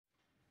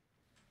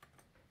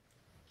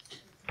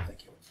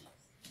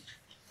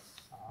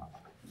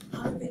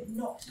I'm a bit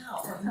knocked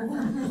out.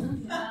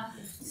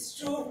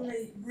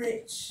 Extraordinarily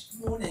rich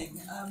morning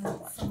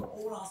from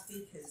all our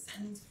speakers,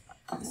 and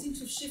we seem to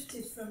have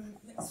shifted from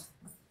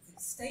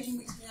staging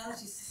mixed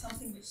realities to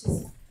something which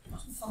is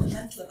much more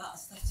fundamental about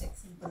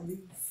aesthetics and belief,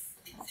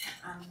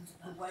 and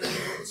the way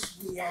in which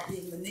we are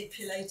being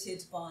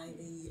manipulated by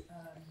the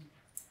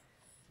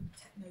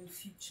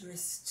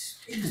techno-futurist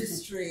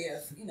industry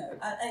of,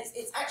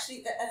 it's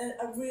actually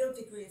a real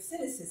degree of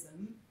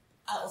cynicism,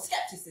 or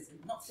skepticism,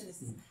 not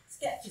cynicism,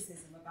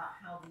 skepticism about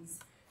how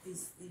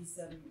these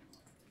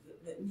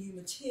the new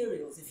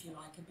materials, if you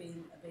like, are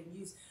being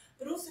used.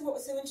 But also, what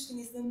was so interesting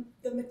is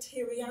the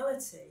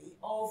materiality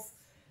of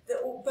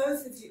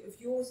both of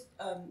your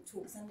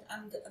talks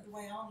and the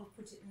way Arnold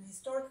put it in a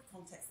historical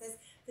context. There's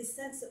this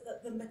sense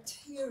that the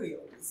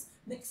materials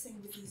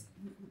mixing with these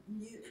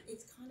new,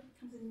 it kind of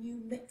becomes a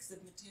new mix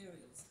of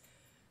materials,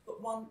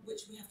 but one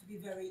which we have to be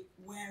very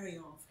wary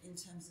of in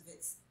terms of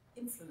its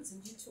influence.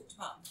 And you talked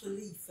about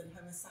belief and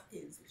Homo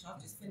sapiens, which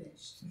I've just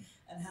finished,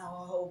 and how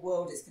our whole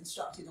world is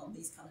constructed on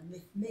these kind of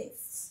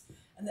myths,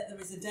 and that there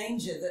is a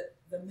danger that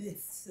the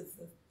myths of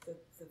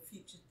the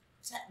future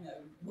techno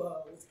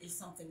world is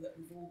something that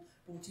we've all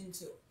bought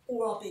into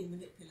or are being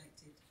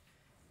manipulated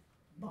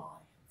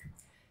by.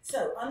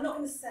 So I'm not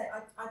going to say,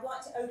 I'd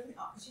like to open it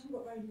up because you haven't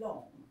got very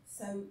long,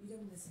 so you don't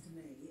want to listen to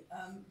me.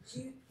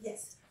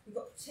 Yes, we've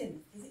got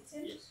Tim. Is it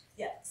Tim? Yes.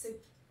 Yeah, so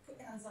put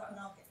your hands up and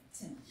I'll get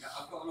Tim. Yeah,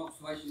 I've got an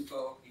observation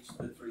for each of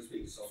the three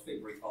speakers, so I'll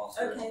speak very fast.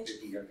 Okay.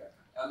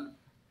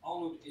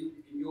 Arnold,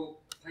 in your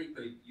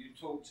paper, you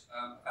talked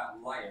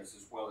about layers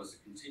as well as a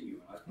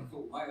continuum. I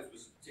thought layers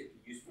was a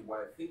particularly useful way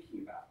of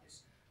thinking about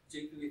this,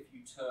 particularly if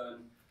you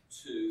turn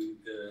to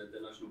the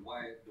notion of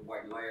the way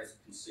layers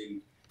are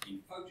conceived in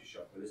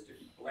Photoshop, where there's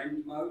different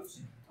blend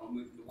modes, and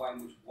with the way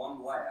in which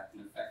one layer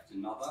can affect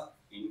another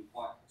in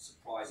quite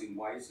surprising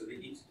ways. So the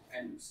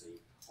interdependency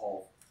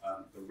of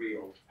the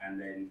real and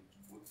then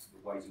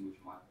the ways in which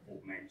you might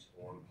augment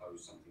or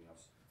impose something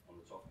else on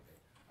the top of it.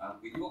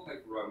 With your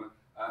paper, Roma,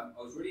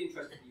 I was really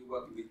interested that you're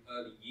working with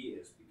early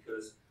years,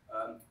 because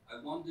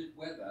I wondered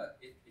whether,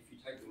 if you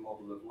take the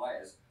model of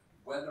layers,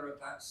 whether at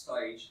that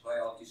stage they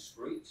are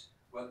discrete,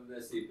 whether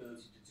there's the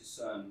ability to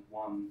discern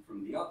one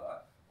from the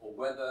other, or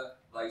whether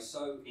they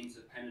so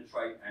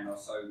interpenetrate and are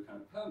so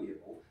kind of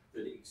permeable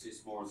that it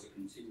exists more as a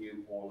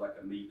continuum or like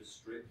a amoeba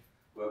strip,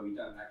 where we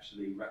don't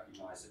actually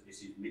recognise that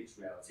this is mixed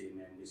reality and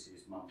then this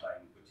is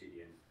mundane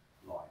quotidian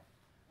life.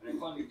 And then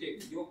finally, Dick,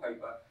 with your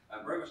paper,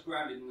 very much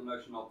grounded in the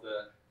notion of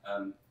the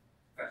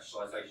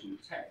fetishization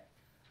of tech,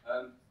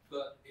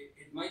 but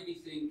it made me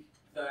think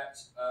that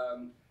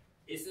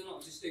is there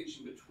not a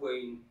distinction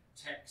between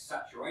tech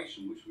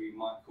saturation, which we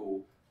might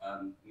call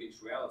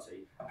mixed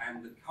reality,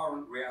 and the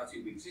current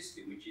reality we exist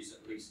in, which is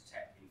at least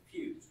tech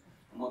infused?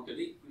 And one could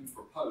equally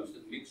propose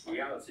that mixed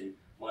reality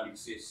might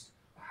exist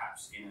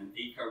perhaps in an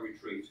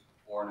eco-retreat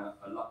or in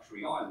a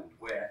luxury island,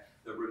 where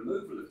the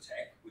removal of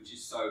tech, which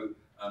is so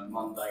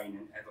mundane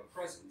and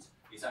ever-present,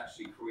 is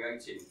actually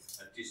creating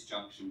a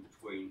disjunction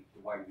between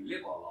the way we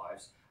live our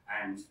lives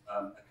and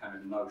a kind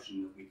of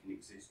notion that we can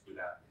exist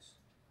without this.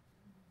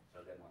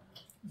 So they're my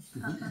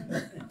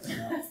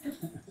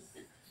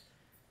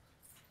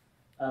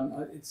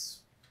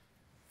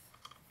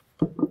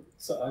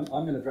So I'm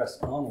going to address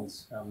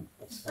Arnold's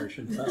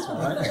observation, if that's all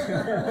right.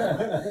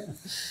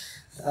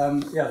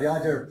 Yeah, the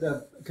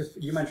idea, because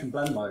you mentioned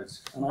blend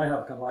modes, and I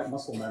have kind of like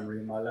muscle memory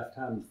in my left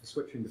hand for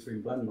switching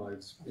between blend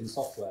modes in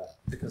software,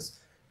 because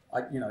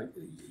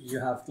you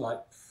have like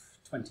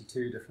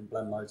 22 different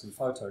blend modes in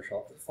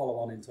Photoshop that follow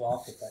on into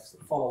After Effects,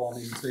 that follow on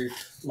into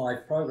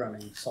live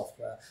programming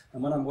software.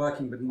 And when I'm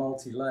working with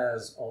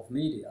multi-layers of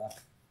media,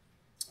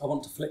 I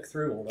want to flick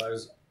through all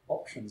those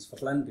options for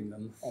blending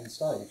them on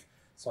stage.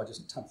 So I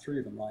just tab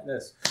through them like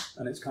this,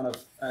 and it's kind of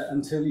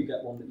until you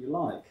get one that you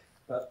like.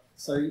 But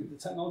so the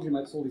technology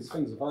makes all these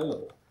things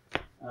available.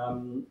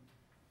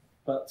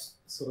 But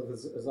sort of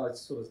as I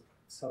sort of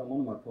said on one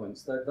of my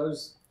points,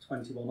 those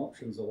 21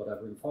 options or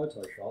whatever in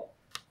Photoshop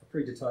are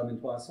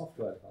predetermined by a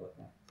software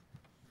developer.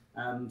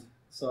 And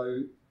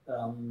so,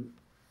 and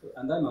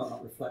they might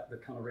not reflect the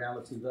kind of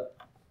reality that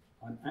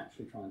I'm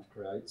actually trying to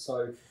create.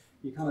 So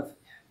you're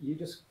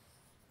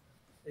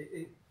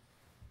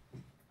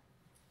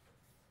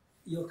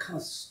kind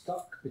of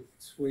stuck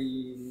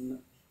between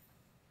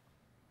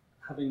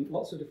having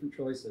lots of different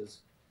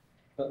choices,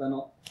 but they're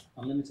not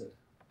unlimited.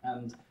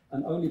 And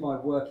only by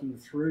working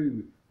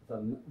through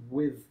them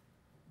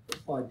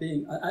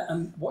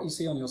and what you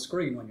see on your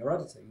screen when you're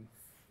editing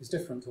is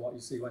different to what you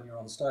see when you're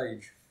on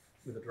stage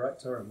with a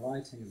director and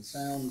lighting and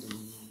sound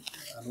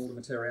and all the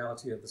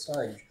materiality of the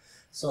stage.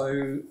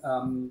 So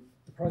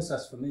the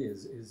process for me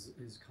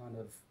is kind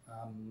of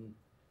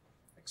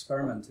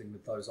experimenting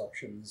with those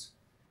options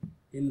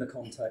in the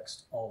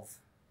context of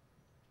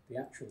the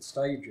actual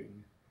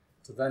staging,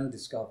 to then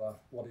discover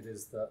what it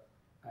is that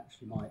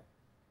actually might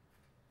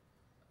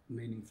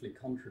meaningfully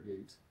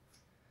contribute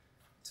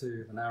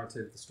to the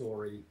narrative, the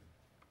story,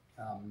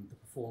 the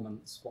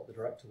performance, what the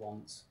director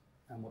wants,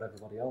 and what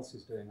everybody else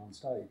is doing on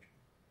stage.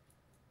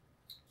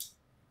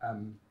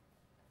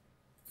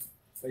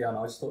 yeah,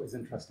 no, I just thought it was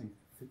an interesting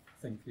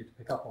thing for you to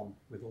pick up on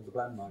with all the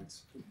blend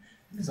modes,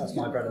 because that's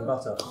my bread and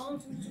butter.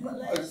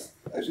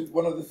 Actually,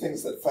 one of the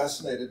things that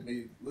fascinated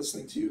me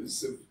listening to you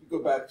is, if we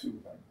go back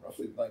to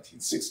roughly the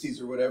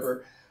 1960s or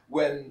whatever,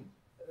 when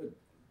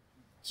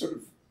sort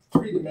of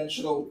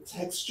three-dimensional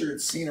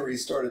textured scenery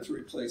started to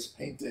replace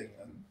painting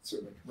and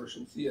certainly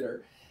commercial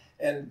theater,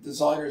 and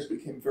designers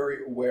became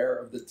very aware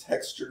of the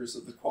textures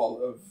of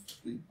of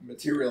the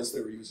materials they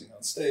were using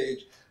on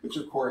stage, which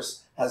of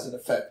course has an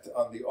effect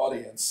on the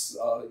audience,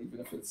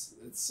 even if it's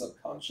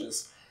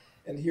subconscious.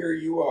 And here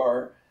you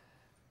are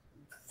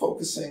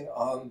focusing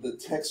on the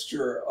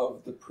texture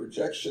of the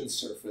projection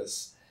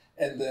surface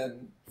and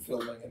then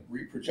filming and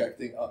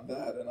reprojecting on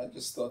that. And I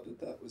just thought that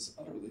that was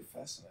utterly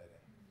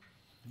fascinating,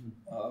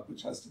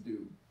 which has to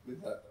do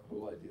with that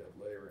whole idea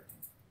of layering.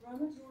 Roma,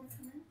 do you want to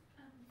come in?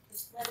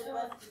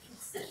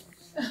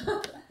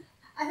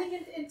 I think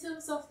in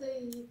terms of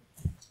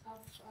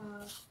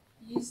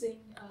using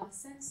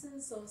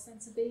sensors or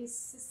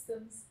sensor-based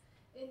systems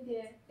in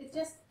there, it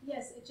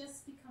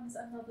just becomes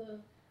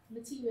another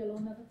material or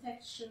another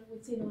texture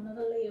within, or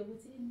another layer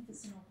within the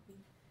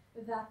scenography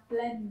that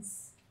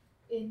blends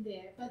in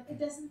there. But it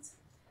doesn't.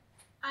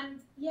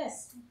 And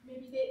yes,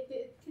 maybe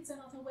the kids are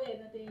not aware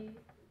that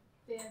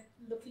they're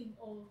looking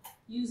or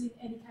using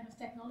any kind of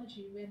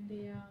technology when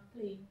they are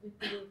playing with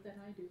the work that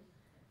I do.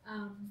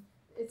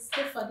 It's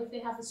different. If they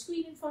have a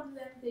screen in front of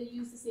them, they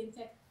use the same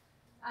tech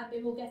and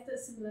they will get a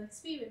similar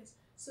experience.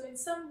 So in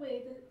some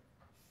way,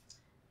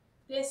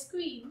 their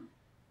screen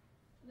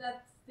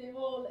that they're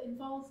all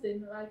involved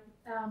in, right,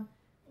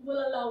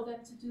 will allow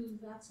them to do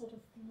that sort of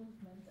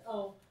movement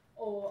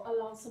or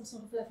allow some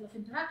sort of level of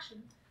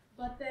interaction.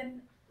 But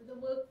then the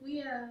work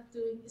we are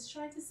doing is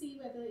trying to see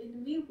whether in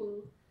the real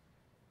world,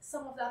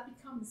 some of that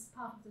becomes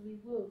part of the real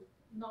world,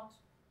 not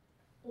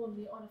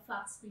only on a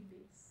flat screen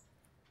base,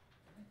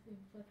 I think.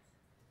 But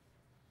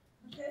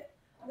okay,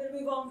 I'm going to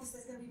move on because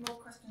there's going to be more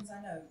questions,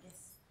 I know.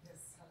 Yes.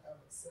 Yes.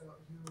 So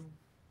you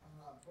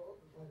both,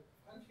 like,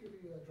 why don't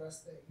you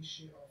address the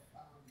issue of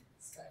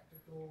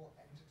spectacle,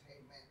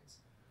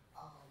 entertainment,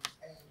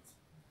 and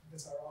the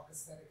Baroque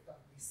aesthetic that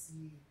we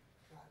see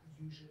that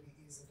usually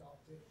is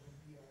adopted when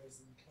VR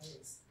is in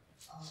place.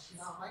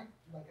 Now, I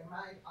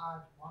might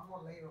add one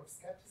more layer of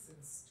skepticism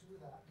to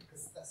that,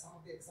 because some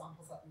of the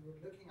examples that we were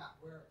looking at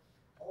were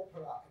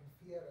opera and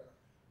theater,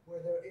 where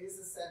there is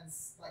a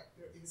sense, like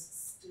there is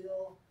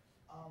still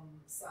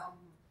some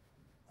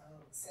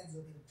sense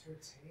of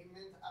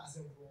entertainment as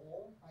a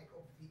role, like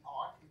of the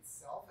art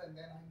itself, and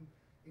then I'm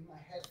in my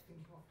head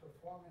thinking of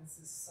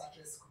performances such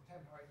as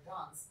contemporary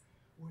dance,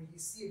 where you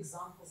see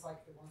examples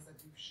like the ones that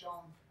you've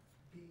shown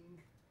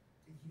being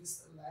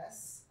used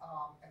less,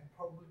 and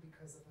probably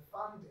because of the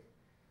funding.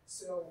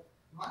 So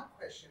my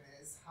question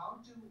is,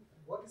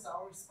 what is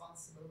our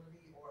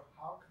responsibility, or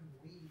how can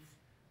we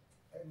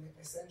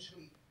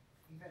essentially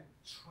even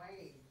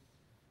train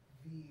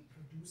the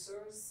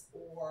producers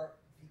or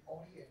the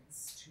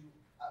audience to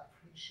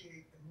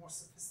appreciate a more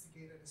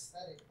sophisticated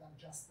aesthetic than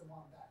just the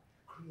one that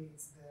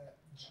creates the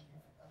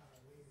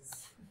whiz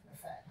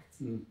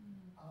effect?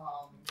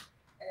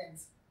 And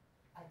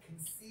I can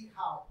see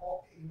how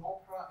in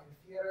opera and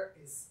theater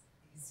is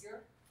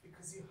easier,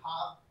 because you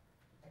have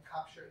a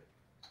captivated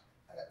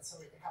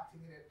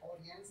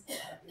audience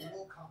that it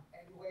will come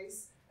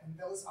anyways, and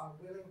those are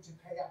willing to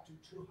pay up to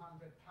 £200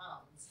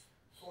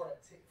 for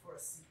a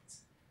seat,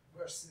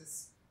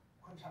 versus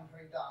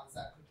contemporary dance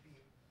that could be,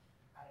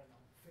 I don't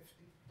know, 50,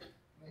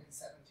 maybe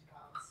 £70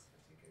 a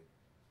ticket.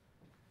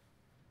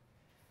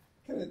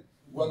 Kind of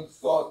one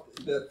thought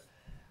that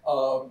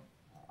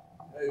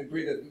I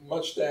agree that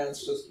much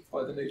dance, just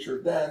by the nature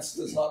of dance,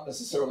 does not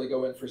necessarily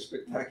go in for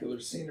spectacular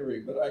scenery,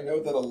 but I know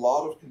that a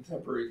lot of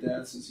contemporary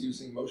dance is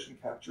using motion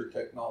capture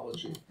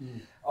technology,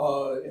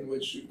 in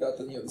which you've got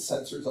the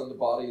sensors on the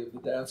body of the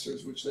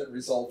dancers, which then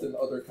result in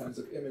other kinds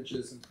of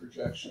images and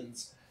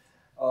projections.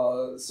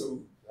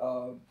 So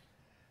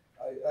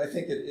I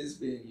think it is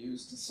being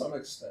used to some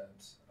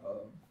extent.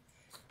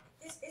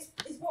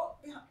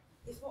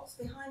 Is what's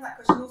behind that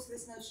question also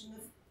this notion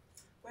of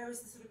where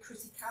is the sort of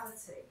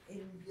criticality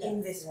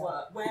in this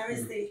work? Where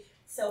is the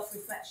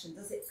self-reflection?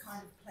 Does it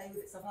kind of play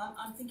with itself? And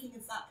I'm thinking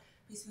of that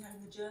piece we had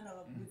in the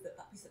journal, with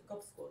that piece that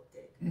God Squad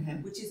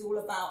did, which is all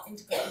about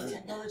integrating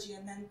technology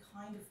and then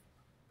kind of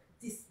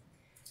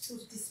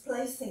sort of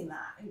displacing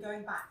that and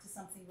going back to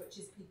something which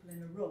is people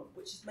in a room,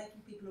 which is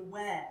making people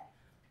aware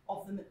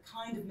of the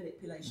kind of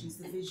manipulations,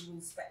 the visual,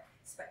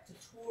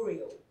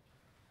 spectatorial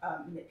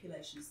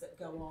manipulations that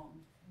go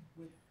on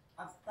with.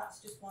 That's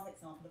just one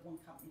example of one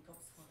company, God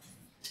Squad.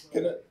 Go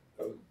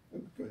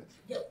ahead.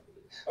 Yeah.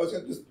 I was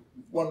going to just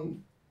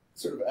one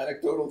sort of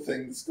anecdotal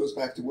thing. This goes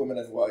back to Women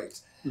in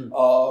White.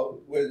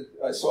 When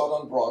I saw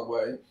it on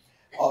Broadway,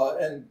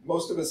 and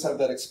most of us have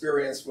that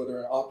experience, whether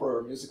in opera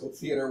or musical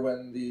theater,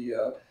 when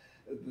the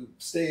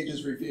stage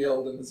is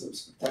revealed and there's a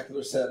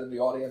spectacular set and the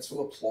audience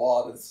will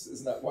applaud.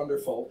 Isn't that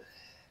wonderful?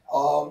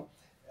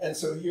 And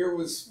so here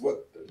was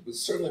what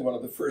was certainly one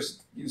of the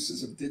first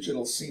uses of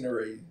digital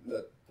scenery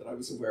that I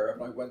was aware of,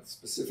 and I went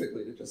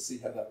specifically to just see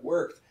how that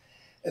worked.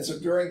 And so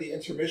during the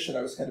intermission,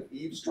 I was kind of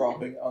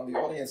eavesdropping on the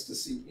audience to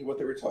see what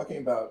they were talking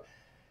about.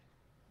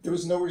 There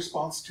was no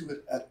response to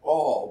it at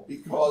all,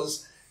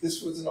 because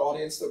this was an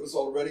audience that was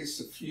already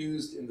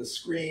suffused in the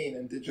screen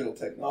and digital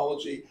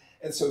technology.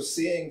 And so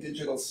seeing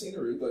digital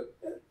scenery, but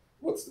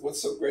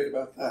what's so great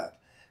about that?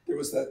 There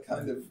was that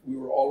kind of, we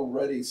were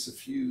already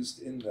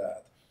suffused in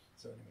that.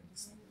 So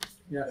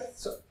anyway, yeah.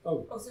 So,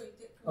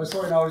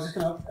 Sorry. No, I was just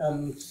going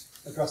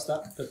to address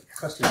the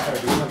question.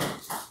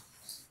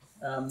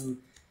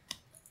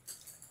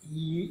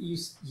 You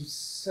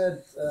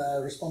said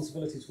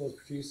responsibility towards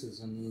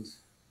producers and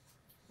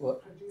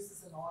what?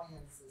 Producers and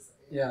audiences,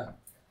 Yeah.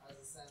 as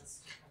a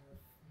sense to kind of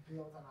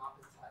build an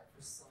appetite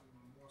for some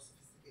more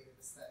sophisticated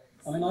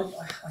aesthetics. I mean,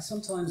 I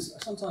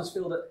sometimes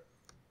feel that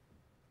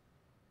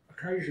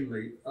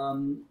occasionally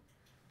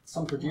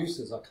some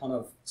producers are kind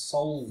of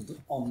sold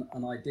on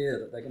an idea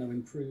that they're going to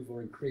improve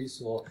or increase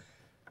or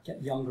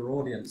get younger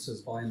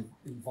audiences by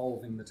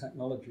involving the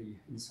technology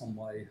in some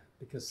way,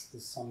 because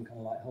there's some kind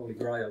of like holy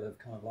grail of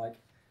kind of like,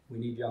 we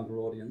need younger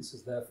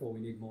audiences, therefore we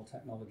need more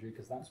technology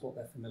because that's what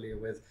they're familiar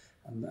with,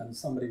 and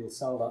somebody will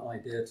sell that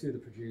idea to the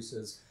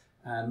producers,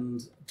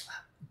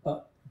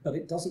 but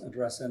it doesn't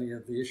address any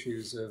of the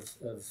issues of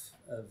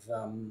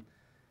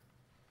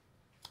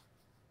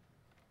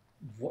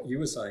what you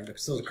were saying, the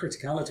sort of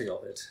criticality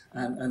of it,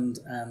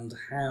 and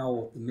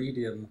how the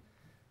medium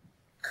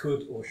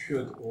could or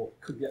should or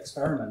could be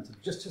experimented.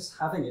 Just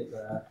having it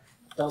there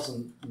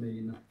doesn't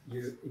mean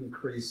you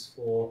increase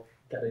or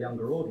get a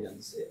younger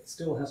audience. It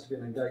still has to be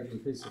an engaging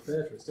piece of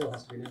theatre. It still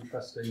has to be an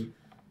interesting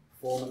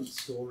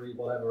performance, story,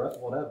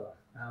 whatever.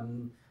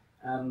 And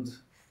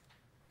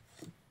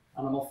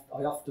I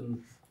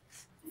often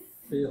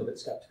feel a bit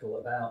sceptical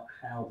about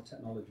how the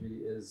technology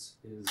is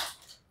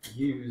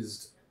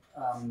used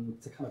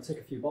to kind of tick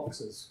a few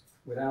boxes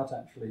without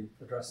actually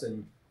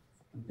addressing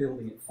and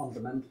building it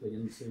fundamentally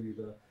into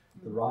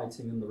the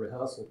writing and the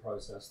rehearsal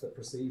process that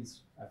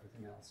precedes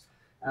everything else.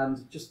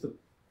 And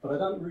but I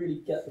don't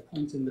really get the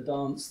point in the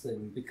dance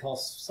thing,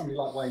 because somebody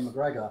like Wayne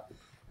McGregor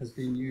has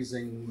been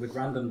using, with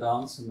random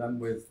dance and then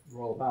with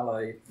Royal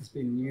Ballet, has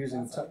been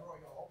using... That's at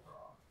Royal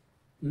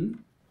Opera.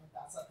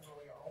 That's at the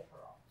Royal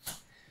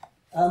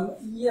Opera.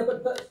 Yeah,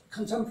 but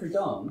contemporary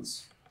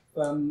dance,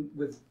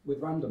 with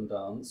random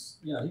dance,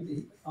 you know,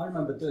 I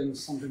remember doing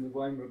something with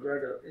Wayne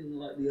McGregor in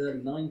like the early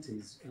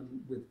 90s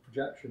with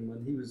projection,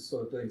 when he was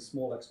sort of doing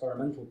small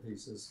experimental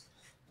pieces.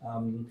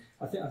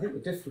 I think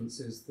the difference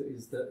is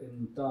that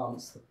in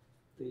dance,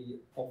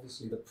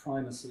 obviously the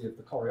primacy of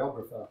the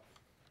choreographer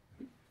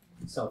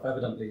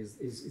self-evidently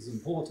is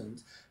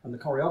important, and the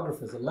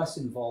choreographers are less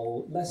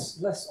involved,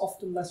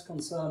 often less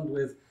concerned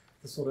with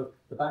the sort of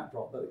the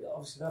backdrop, but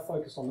obviously they're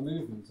focused on the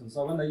movement, and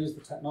so when they use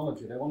the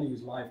technology, they want to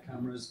use live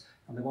cameras,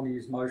 and they want to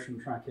use motion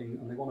tracking,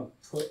 and they want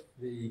to put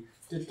the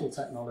digital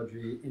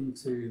technology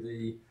into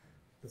the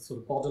sort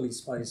of bodily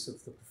space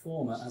of the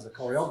performer as a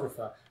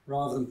choreographer,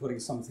 rather than putting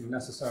something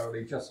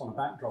necessarily just on a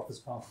backdrop as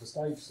part of the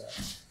stage set.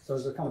 So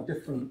there's a kind of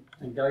different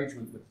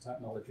engagement with the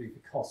technology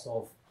because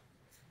of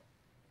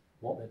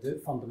what they're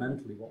doing,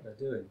 fundamentally what they're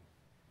doing.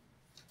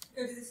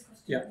 Go to this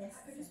question. Yeah. Yes.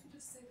 I just want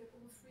to say that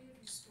all three of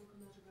you spoke a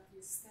lot about the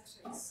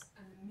aesthetics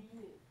and the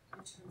meaning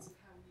in terms of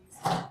how we use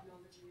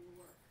technology in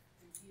work,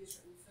 in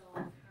theatre and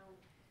film,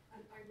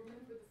 and I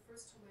remember the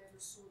first time I ever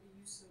saw the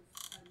use of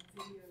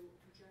video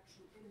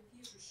projection in a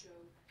theatre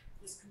show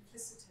was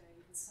Complicite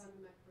in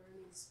Simon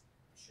McBurney's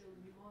show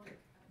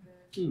Mnemonic at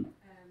the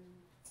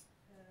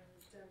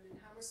down in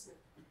Hammersmith.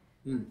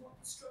 And what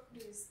struck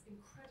me as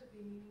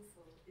incredibly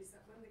meaningful is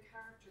that when the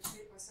character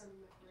played by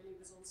Simon McBurney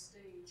was on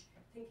stage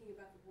thinking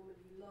about the woman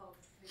he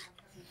loved, played by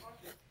Catherine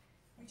Parker,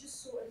 we just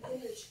saw an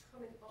image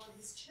coming on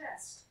his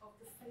chest of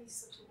the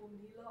face of the woman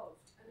he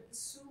loved, and it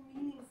was so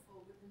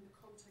meaningful within the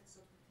context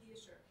of the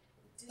theatre.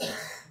 It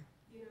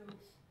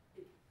didn't,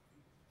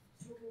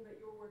 talking about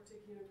your work,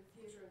 Dick, the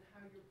theatre and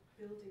how you're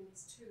building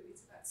these two,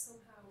 it's about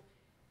somehow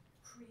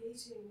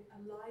creating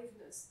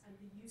aliveness and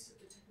the use of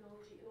the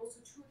technology, and also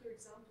two other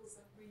examples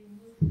that really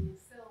moved me in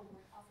film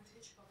were Alfred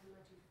Hitchcock in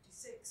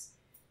 1956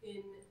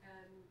 in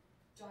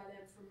Dial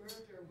M for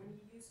Murder, when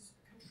he uses a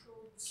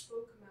controlled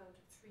bespoke amount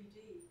of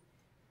 3D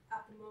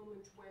at the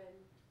moment when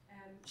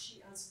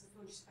she answers the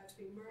phone, she's about to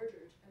be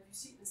murdered. And if you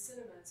see it in the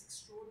cinema, it's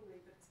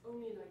extraordinary, but it's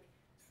only like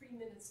 3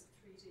 minutes of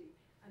 3D.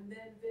 And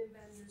then Wim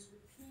Wenders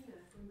with Pina,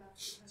 going back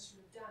to the question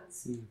of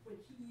dance,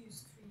 when he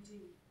used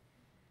 3D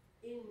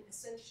in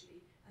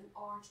essentially an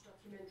art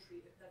documentary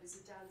that is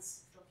a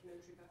dance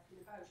documentary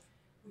about,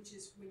 which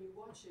is when you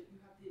watch it, you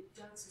have the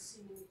dancers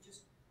seemingly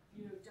just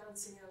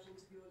dancing out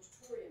into the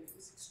auditorium. It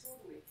was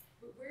extraordinary.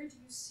 But where do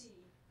you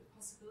see the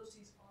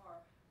possibilities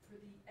are for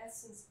the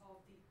essence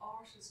of the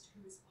artist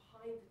who is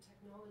behind the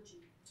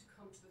technology to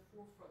come to the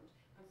forefront,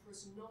 and for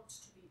us not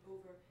to be for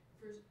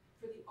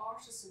the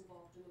artists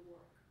involved in the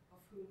work,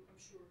 of whom I'm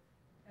sure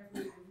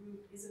everyone in the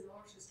room is an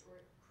artist or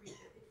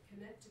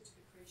connected to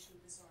the creation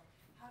of this art?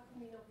 How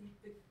can we not be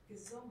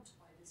gazumped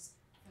by this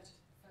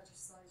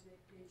fetishization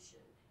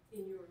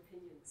in your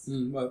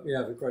opinions? Well,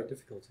 yeah, with great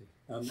difficulty.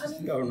 I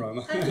mean, Go on,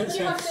 Roma.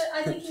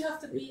 I think you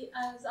have to be,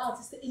 as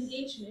artists,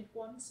 engaged in it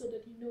once, so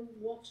that you know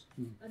what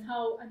and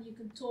how, and you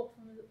can talk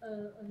from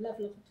a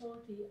level of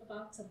authority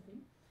about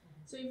something.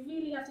 So you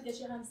really have to get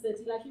your hands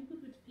dirty, like you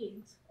would with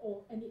paint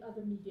or any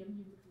other medium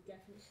you would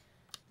get with.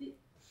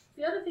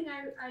 The other thing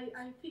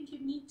I think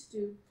you need to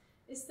do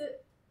is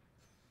that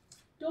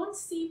don't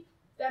see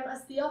them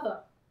as the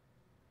other.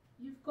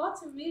 You've got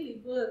to really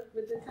work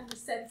with the kind of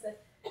sense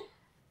that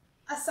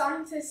a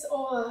scientist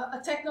or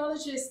a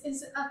technologist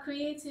is a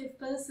creative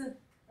person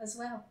as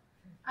well.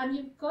 And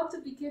you've got to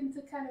begin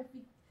to kind of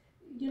be,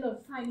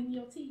 finding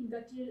your team,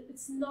 that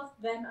it's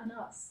not them and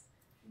us.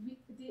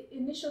 The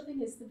initial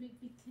thing is to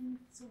begin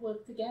to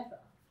work together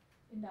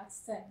in that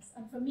sense.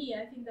 And for me,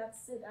 I think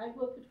that's it. I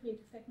work with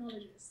creative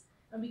technologists,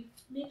 and we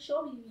make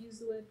sure we use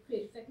the word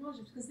creative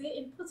technologists because they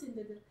input in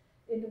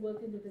the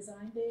work, in the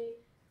design. They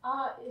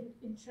are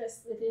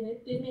interested in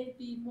it. They may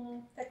be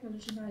more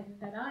technology minded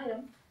than I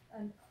am,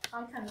 and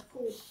I kind of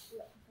code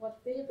what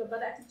they do,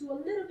 but I can do a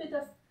little bit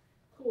of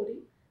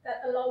coding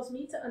that allows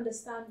me to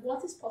understand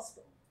what is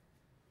possible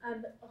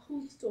and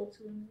who to talk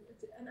to.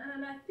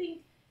 And I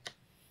think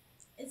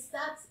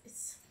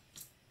it's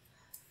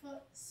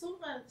for so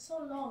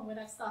long when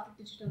I started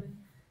digital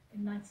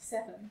in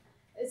 97,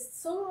 it's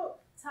so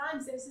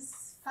times there's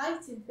this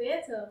fight in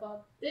theatre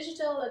about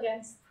digital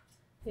against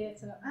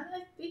theatre, and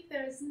I think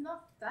there is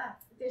not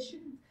that. There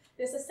shouldn't.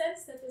 There's a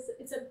sense that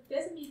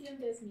there's a medium.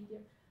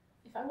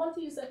 If I want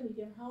to use that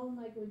medium, how am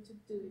I going to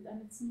do it?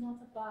 And it's not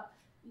about,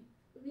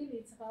 really,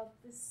 it's about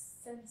this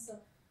sense of,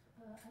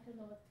 I don't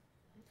know.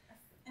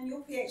 And your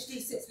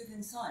PhD sits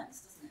within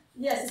science, doesn't it?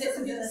 Yes, it sits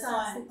within the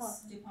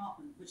science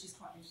department, which is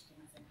quite interesting,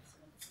 I think.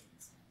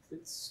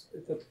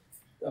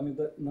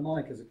 The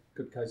mnemonic is a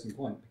good case in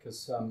point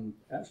because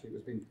actually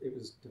it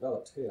was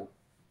developed here.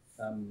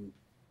 I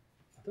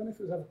don't know if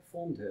it was ever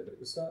performed here, but it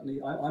was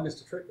certainly. I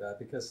missed a trick there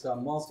because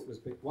whilst it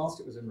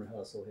was in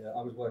rehearsal here,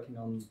 I was working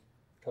on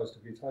Coast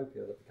of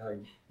Utopia that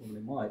became Woman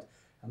in White,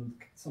 and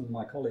some of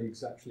my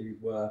colleagues actually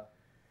were.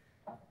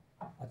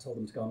 I told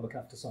them to go and look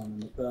after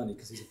Simon McBurney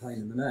because he's a pain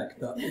in the neck,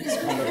 but it's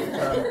kind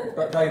of,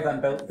 but they then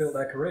built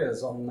their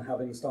careers on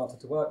having started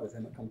to work with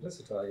him at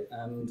Complicite,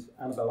 and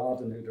Annabelle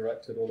Arden, who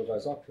directed all of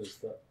those operas,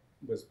 that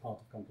was part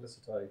of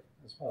Complicite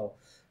as well.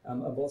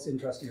 And what's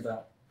interesting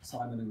about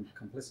Simon and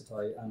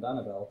Complicite and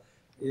Annabelle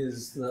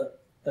is that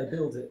they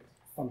build it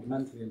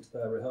fundamentally into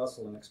their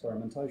rehearsal and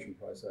experimentation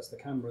process. The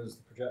cameras,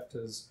 the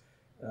projectors,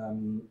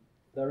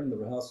 they're in the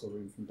rehearsal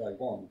room from day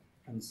one.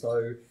 And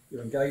so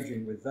you're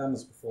engaging with them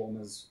as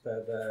performers,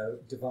 they're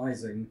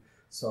devising,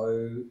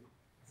 so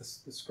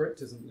the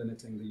script isn't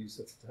limiting the use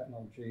of the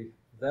technology,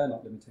 they're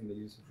not limiting the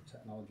use of the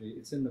technology,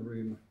 it's in the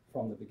room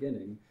from the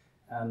beginning,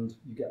 and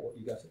you get what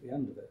you get at the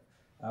end of it.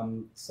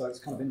 So it's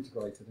kind of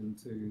integrated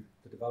into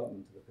the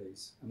development of the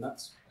piece, and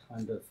that's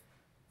kind of,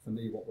 for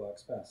me, what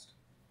works best.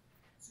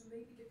 So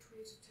maybe the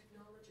creative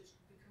technologist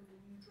would become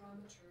the new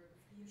dramaturg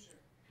of theatre.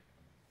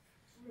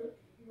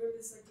 Remember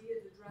this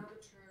idea the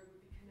dramaturg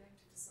would be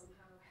connected to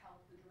somehow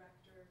help the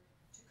director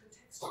to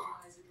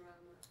contextualize a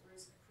drama,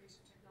 whereas a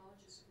creative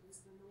technologist, it was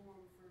the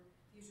norm for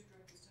theatre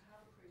directors to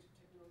have a creative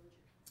technology.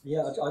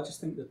 Yeah, I just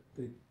think that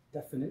the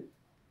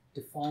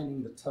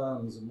defining the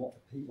terms and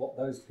what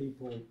those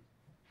people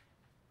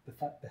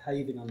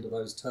behaving under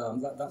those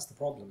terms, that's the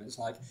problem. It's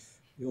like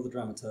you're the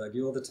dramaturg,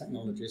 you're the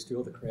technologist,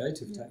 you're the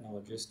creative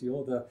technologist,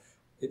 you're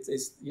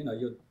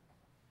you're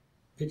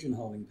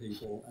pigeonholing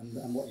people,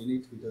 and what you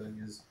need to be doing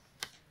is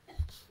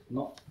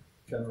not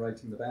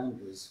generating the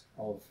boundaries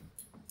of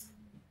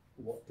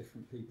what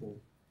different people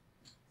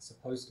are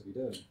supposed to be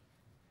doing.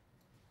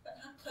 But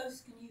how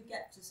close can you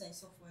get to, say,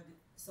 software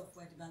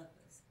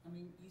developers? I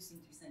mean, you seem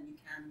to be saying you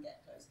can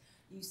get close.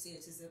 You see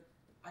it as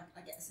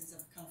I get a sense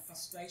of kind of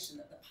frustration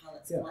that the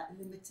palette's quite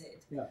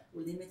limited,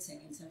 or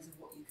limiting in terms of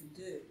what you can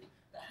do.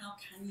 But how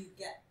can you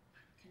get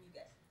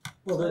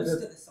well, close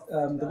to the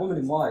software the Woman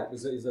in White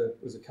was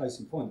a case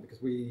in point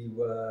because we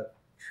were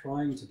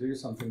trying to do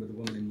something with the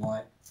Woman in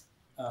White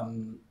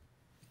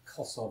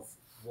because of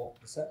what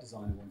the set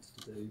designer wanted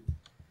to do,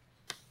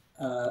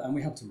 and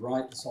we had to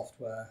write the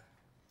software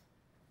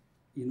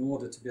in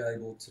order to be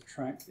able to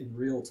track in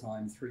real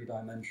time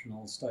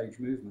three-dimensional stage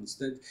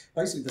movements.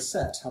 Basically, the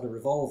set had a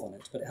revolve on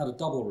it, but it had a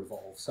double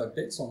revolve, so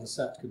bits on the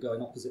set could go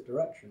in opposite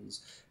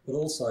directions, but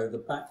also the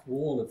back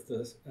wall of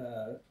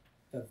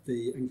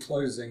the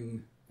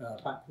enclosing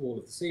back wall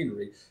of the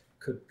scenery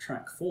could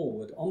track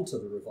forward onto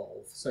the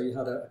revolve. So you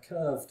had a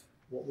curved,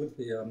 what would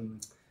be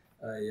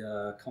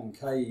a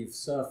concave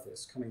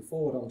surface coming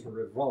forward onto a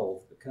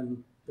revolve that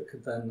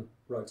could then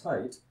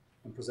rotate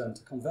and present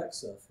a convex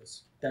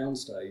surface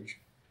downstage,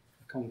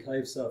 a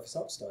concave surface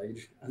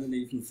upstage, and an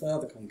even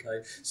further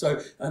concave.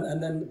 So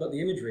but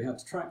the imagery had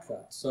to track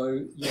that.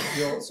 So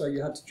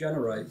you had to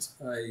generate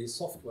a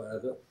software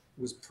that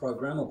was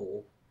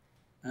programmable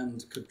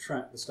and could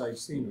track the stage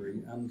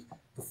scenery and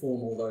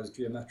perform all those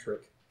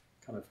geometric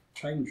kind of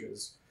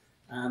changes.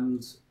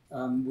 And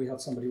we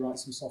had somebody write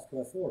some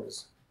software for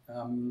us.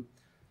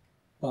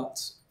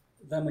 But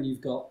then when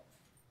you've got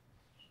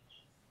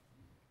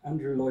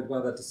Andrew Lloyd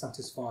Webber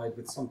dissatisfied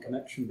with some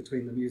connection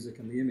between the music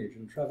and the image,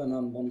 and Trevor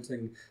Nunn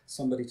wanting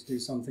somebody to do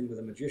something with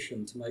a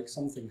magician to make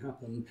something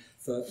happen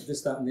for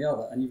this, that and the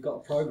other, and you've got a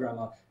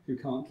programmer who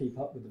can't keep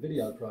up with the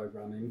video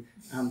programming,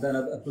 and then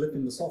a blip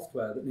in the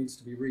software that needs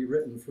to be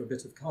rewritten for a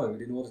bit of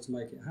code in order to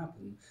make it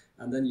happen,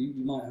 and then you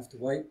might have to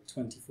wait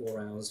 24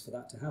 hours for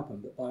that to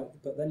happen,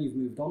 but then you've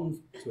moved on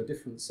to a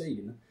different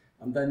scene,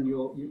 and then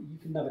you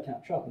can never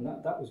catch up, and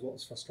that was what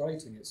was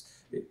frustrating.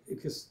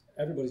 Because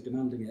everybody's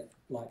demanding it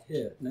like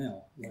here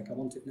now, like I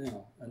want it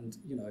now, and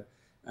you know,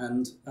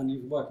 and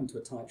you're working to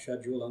a tight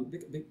schedule, and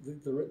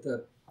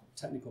the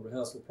technical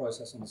rehearsal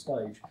process on the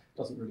stage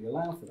doesn't really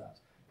allow for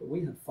that. But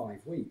we had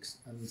 5 weeks,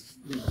 and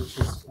you know, which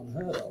is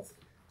unheard of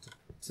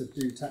to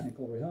do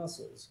technical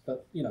rehearsals.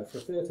 But you know, for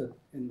a theatre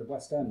in the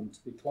West End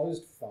to be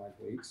closed for 5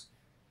 weeks,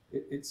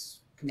 it's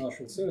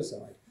commercial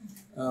suicide.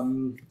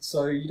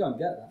 So you don't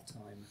get that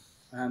time.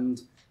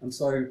 And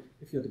so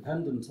if you're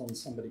dependent on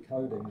somebody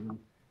coding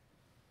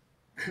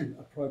and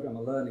a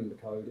programmer learning the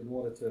code in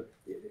order to,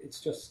 it's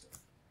just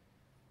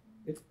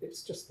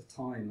the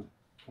time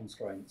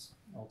constraints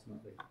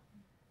ultimately.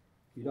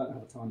 You don't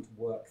have time to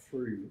work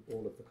through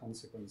all of the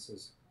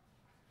consequences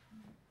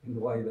in the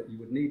way that you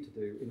would need to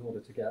do in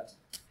order to get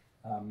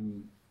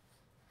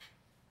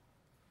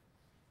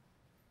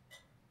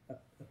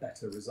a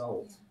better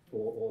result,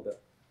 or that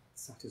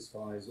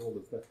satisfies all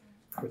of the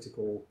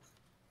critical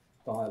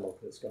dialogue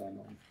that's going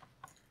on.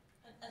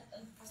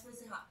 And I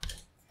suppose I'm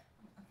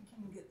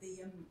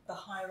thinking of the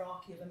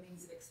hierarchy of a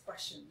means of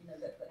expression. You know,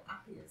 that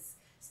Appier's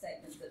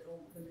statement that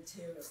all the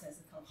materials, there's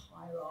a kind of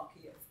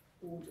hierarchy of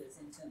orders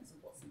in terms of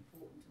what's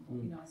important and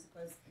what, you know, I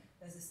suppose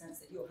there's a sense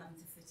that you're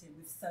having to fit in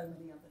with so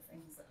many other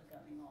things that are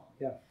going on.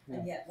 Yeah.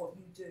 And yet what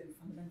you do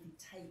fundamentally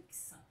takes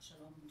such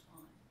a long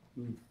time.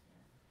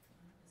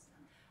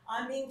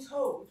 I'm being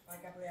told by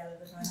Gabriella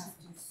that I have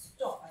to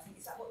stop. I think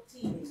is that what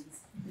tea means?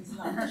 Is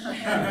lunch.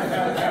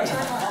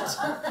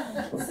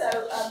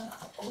 So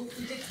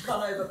we did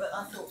run over, but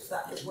I thought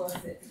that was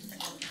worth it because I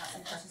wanted to have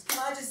some questions. Can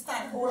I just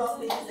thank all our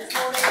speakers this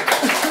morning?